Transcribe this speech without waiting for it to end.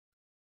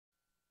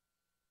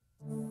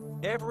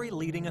Every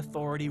leading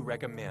authority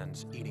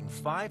recommends eating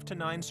 5 to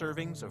 9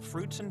 servings of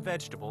fruits and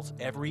vegetables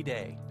every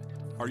day.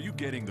 Are you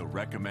getting the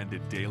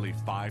recommended daily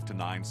 5 to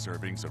 9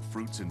 servings of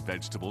fruits and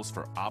vegetables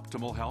for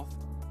optimal health?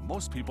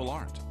 Most people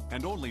aren't,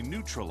 and only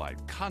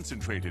Nutrilite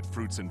concentrated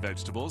fruits and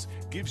vegetables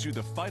gives you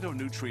the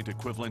phytonutrient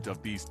equivalent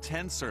of these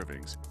 10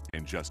 servings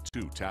in just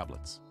 2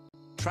 tablets.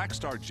 Track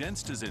star Jen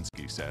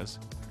Stasinski says,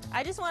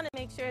 I just want to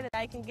make sure that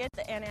I can get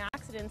the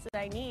antioxidants that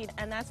I need,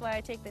 and that's why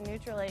I take the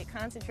Nutrilite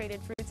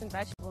concentrated fruits and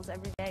vegetables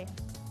every day.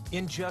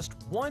 In just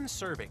 1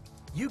 serving,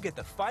 you get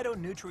the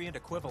phytonutrient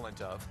equivalent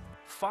of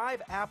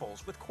 5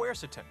 apples with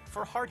quercetin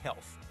for heart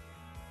health,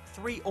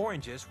 3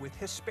 oranges with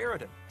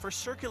hesperidin for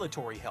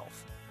circulatory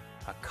health,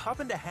 a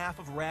 1.5 cups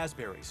of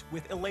raspberries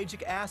with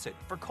ellagic acid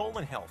for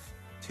colon health,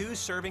 2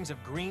 servings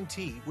of green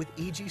tea with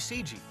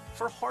EGCG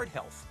for heart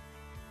health,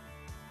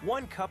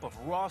 1 cup of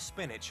raw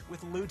spinach with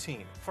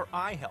lutein for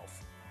eye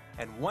health,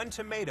 and 1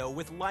 tomato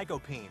with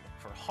lycopene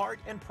for heart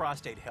and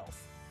prostate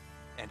health.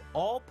 And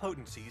all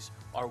potencies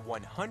are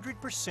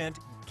 100%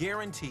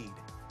 guaranteed.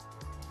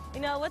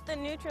 You know, with the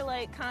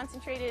Nutrilite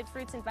concentrated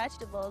fruits and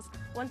vegetables,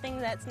 one thing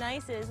that's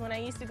nice is when I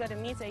used to go to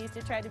meats, I used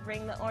to try to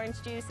bring the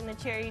orange juice and the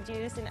cherry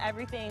juice and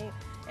everything,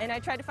 and I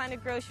tried to find a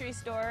grocery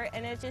store,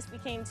 and it just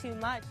became too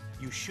much.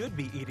 You should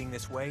be eating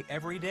this way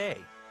every day.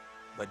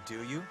 But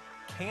do you?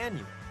 Can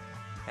you?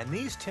 And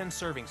these 10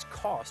 servings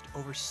cost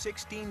over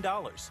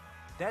 $16.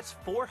 That's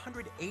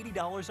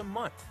 $480 a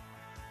month.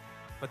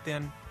 But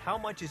then, how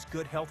much is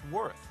good health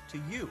worth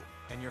to you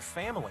and your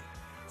family?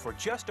 For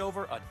just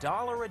over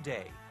 $1 a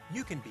day,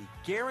 you can be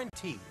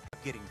guaranteed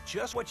of getting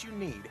just what you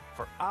need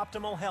for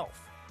optimal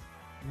health.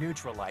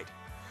 Nutrilite,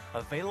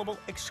 available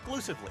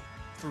exclusively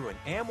through an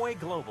Amway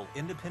Global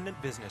independent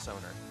business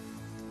owner.